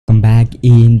back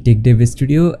in Tec Dev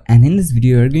Studio, and in this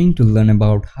video we are going to learn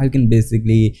about how you can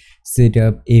basically set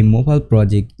up a mobile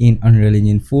project in Unreal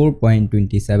Engine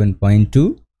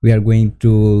 4.27.2. We are going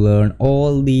to learn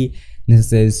all the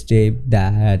necessary steps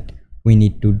that we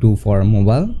need to do for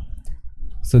mobile.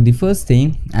 So the first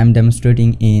thing I'm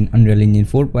demonstrating in Unreal Engine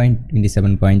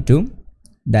 4.27.2.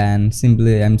 Then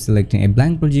simply I'm selecting a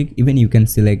blank project. Even you can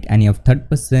select any of third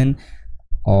person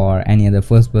or any other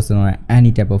first person or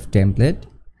any type of template.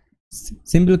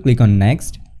 Simply click on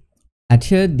next. At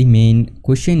here the main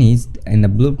question is in the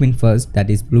blueprint first, that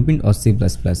is blueprint or C++.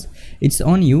 It's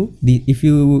on you. If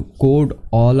you code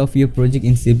all of your project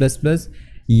in C++,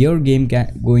 your game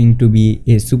going to be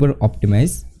a super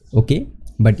optimized, okay?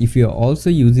 But if you're also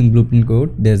using blueprint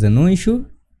code, there's no issue,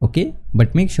 okay?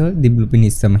 But make sure the blueprint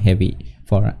is some heavy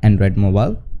for Android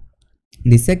mobile.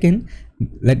 The second,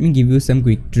 let me give you some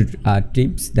quick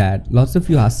tips that lots of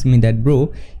you ask me that,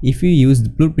 bro, if you use the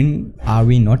blueprint, are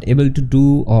we not able to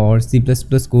do or C++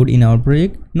 code in our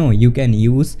project? No, you can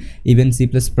use even C++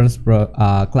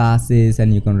 classes,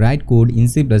 and you can write code in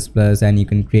C++, and you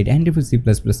can create entity C++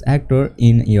 actor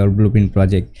in your blueprint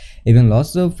project. Even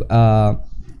lots of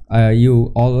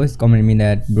you always comment me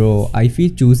that, bro, if we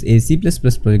choose a C++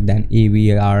 project, then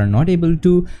we are not able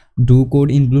to do code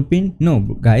in blueprint. No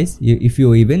guys, if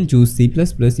you even choose C++,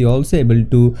 you're also able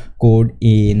to code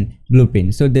in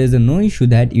blueprint. So there's no issue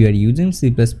that you are using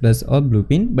C++ or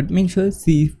blueprint, but make sure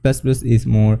C++ is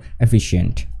more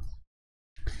efficient.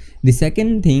 The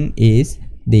second thing is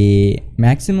the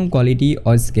maximum quality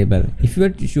or scalable. If you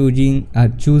are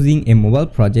choosing a mobile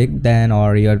project, then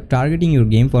or you're targeting your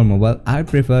game for mobile, I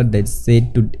prefer that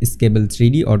set to scalable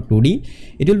 3D or 2D.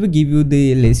 It will give you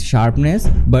the less sharpness,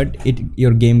 but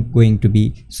your game going to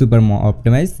be super more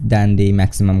optimized than the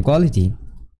maximum quality.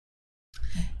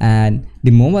 And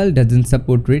the mobile doesn't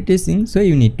support ray tracing, so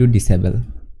you need to disable.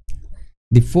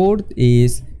 The fourth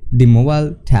is the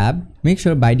mobile tab. Make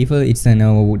sure by default it's in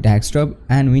a desktop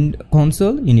and Windows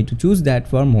console. You need to choose that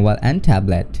for mobile and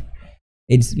tablet.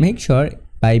 It's make sure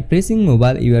by pressing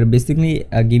mobile you are basically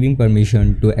giving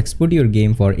permission to export your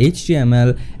game for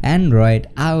HTML, Android,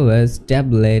 iOS,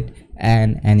 tablet,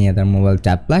 and any other mobile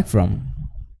tab platform.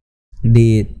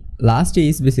 The last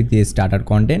is basically starter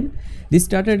content. This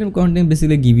starter content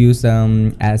basically give you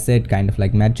some asset kind of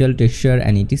like material, texture,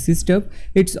 and etc stuff.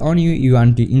 It's on you, you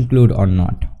want to include or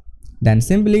not. Then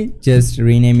simply just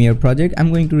rename your project.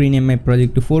 I'm going to rename my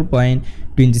project to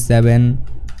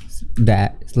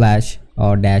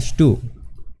 4.27/2.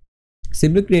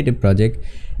 Simply create a project.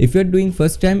 If you're doing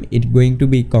first time, it's going to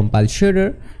be compile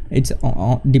shader. It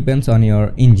depends on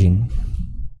your engine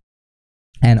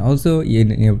and also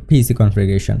in your PC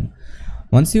configuration.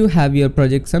 Once you have your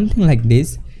project something like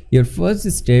this, your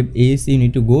first step is you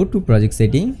need to go to project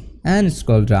setting and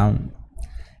scroll down.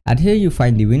 At here you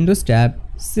find the Windows tab.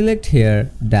 Select here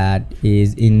that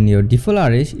is in your default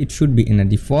RH, it should be in a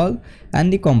default,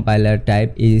 and the compiler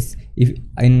type is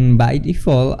by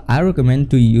default. I recommend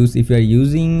to use, if you are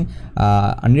using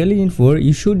Unreal Engine 4,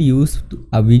 you should use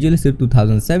a Visual Studio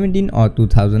 2017 or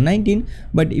 2019,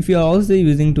 but if you are also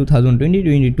using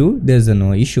 2020-22, there's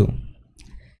no issue.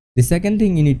 The second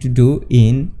thing you need to do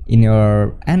in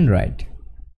your Android,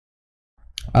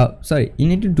 you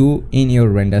need to do in your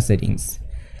render settings.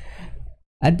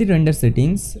 At the render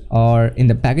settings or in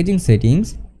the packaging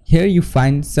settings, here you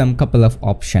find some couple of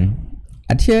options.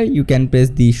 At here you can press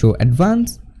the show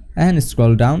advanced and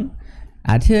scroll down.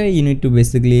 At here you need to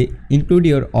basically include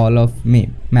your all of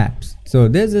maps. So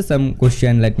there's some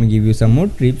question. Let me give you some more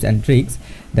tips and tricks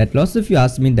that lots of you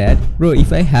ask me that, bro,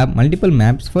 if I have multiple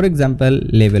maps, for example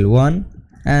level 1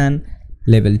 and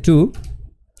level 2,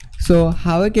 so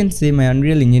how I can say my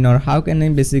Unreal Engine, or how can I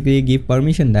basically give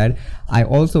permission that I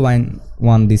also want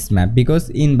this map? Because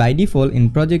by default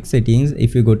in project settings,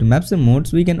 if you go to maps and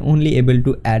modes, we can only able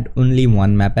to add only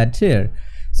one map at here.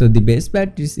 So the best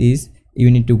practice is you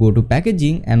need to go to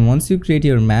packaging, and once you create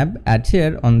your map, at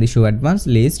here on the show advanced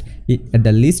list,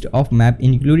 the list of map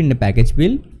including the package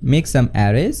build, make some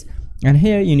arrays, and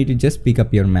here you need to just pick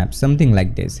up your map, something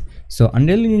like this. So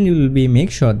Unreal Engine will be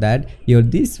make sure that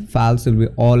these files will be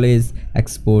always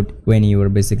export when you are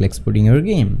basically exporting your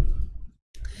game.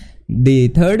 The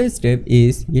third step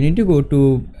is you need to go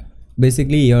to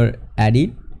basically your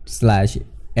edit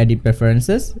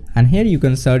preferences, and here you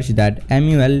can search that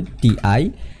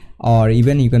MULTI, or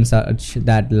even you can search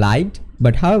that light.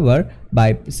 But however,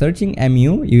 by searching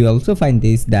MU, you also find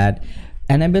this that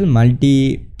enable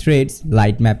multi-threads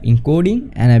light map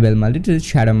encoding, enable multi-thread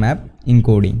shadow map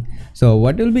encoding. So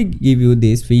what will be give you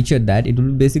this feature that it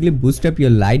will basically boost up your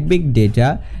light big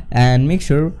data and make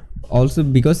sure also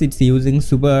because it's using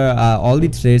super all the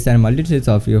threads and multi-threads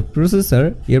of your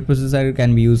processor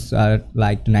can be used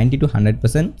like 90 to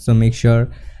 100%. So make sure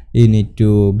you need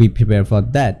to be prepared for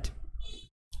that.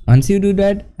 Once you do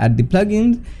that, at the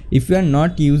plugins, if you are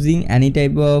not using any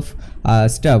type of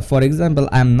stuff, for example,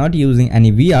 I'm not using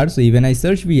any VR, so even I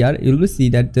search VR, you will see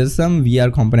that there's some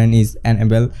VR component is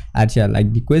enabled at here,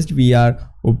 like the Quest VR,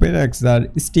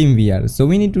 OpenXR, Steam VR. So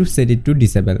we need to set it to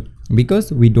disable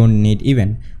because we don't need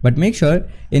even. But make sure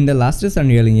in the latest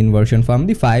Unreal Engine version from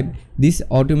the 5, this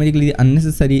automatically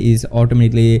unnecessary is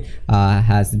automatically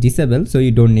has disabled, so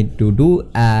you don't need to do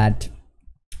at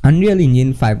Unreal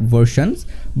Engine 5 versions.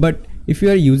 But if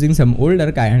you are using some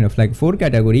older kind of like 4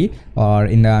 category or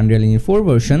in the Unreal Engine 4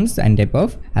 versions and type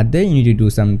of, at there you need to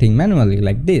do something manually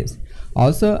like this.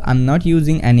 Also, I'm not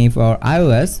using any for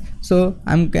iOS, so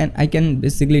I can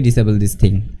basically disable this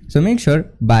thing. So make sure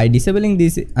by disabling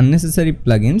these unnecessary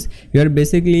plugins, you are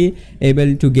basically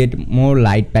able to get more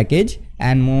light package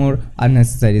and more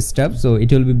unnecessary stuff. So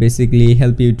it will be basically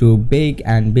help you to bake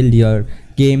and build your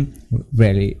game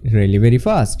really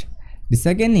fast. The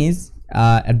second is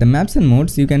at the maps and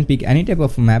modes, you can pick any type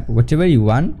of map, whatever you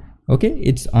want. Okay,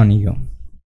 it's on you.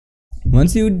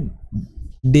 Once you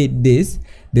did this,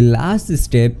 the last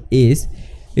step is,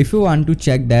 if you want to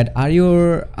check that are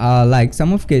your like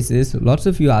some of cases, lots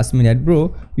of you ask me that,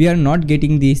 bro, we are not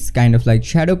getting this kind of like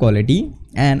shadow quality,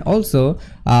 and also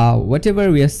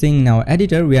whatever we are seeing in our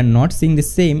editor, we are not seeing the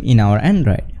same in our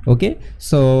Android. Okay,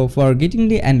 so for getting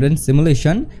the Android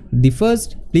simulation, the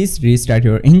first, please restart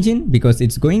your engine because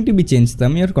it's going to be changed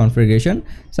some your configuration.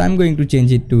 So I'm going to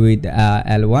change it to with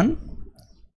L1.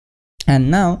 And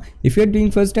now if you're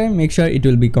doing first time, make sure it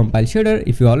will be compile shader.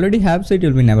 If you already have, so it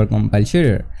will be never compile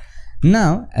shader.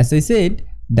 Now as I said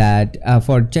that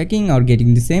for checking or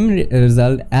getting the same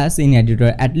result as in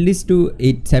editor, at least to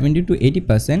 70 to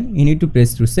 80%, you need to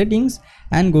press through settings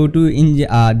and go to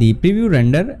the preview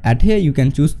render. At here you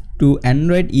can choose to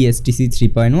Android ESTC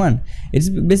 3.1. It's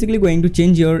basically going to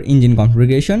change your engine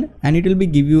configuration, and it will be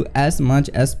give you as much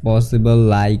as possible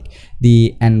like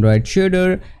the Android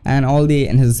shader and all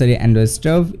the necessary Android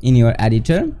stuff in your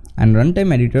editor and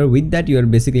runtime editor. With that, you are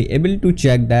basically able to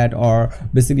check that, or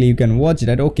basically you can watch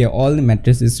that okay, all the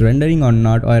matrix is rendering or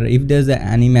not, or if there's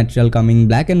any material coming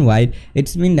black and white,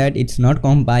 it's mean that it's not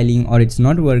compiling or it's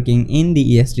not working in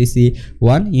the ESTC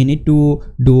one. You need to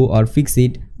do or fix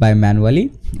it by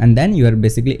manually, and then you are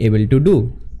basically able to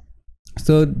do.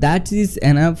 So that is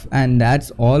enough, and that's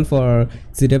all for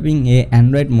setting a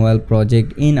Android mobile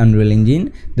project in Unreal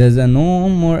Engine. There's no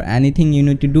more anything you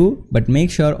need to do, but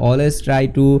make sure always try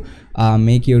to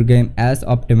make your game as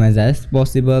optimized as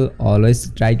possible. Always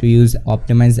try to use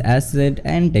optimized asset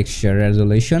and texture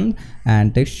resolution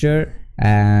and texture,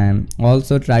 and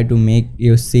also try to make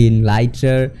your scene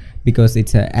lighter because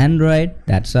it's an Android,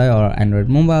 that's why, or Android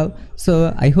mobile.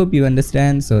 So I hope you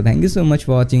understand. So thank you so much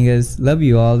for watching, guys. Love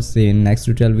you all. See you in next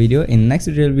tutorial video. In next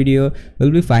tutorial video,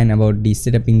 we'll be fine about the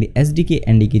setting the SDK,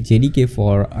 NDK, JDK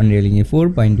for Unreal Engine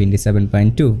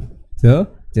 4.27.2. So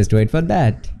just wait for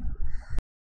that.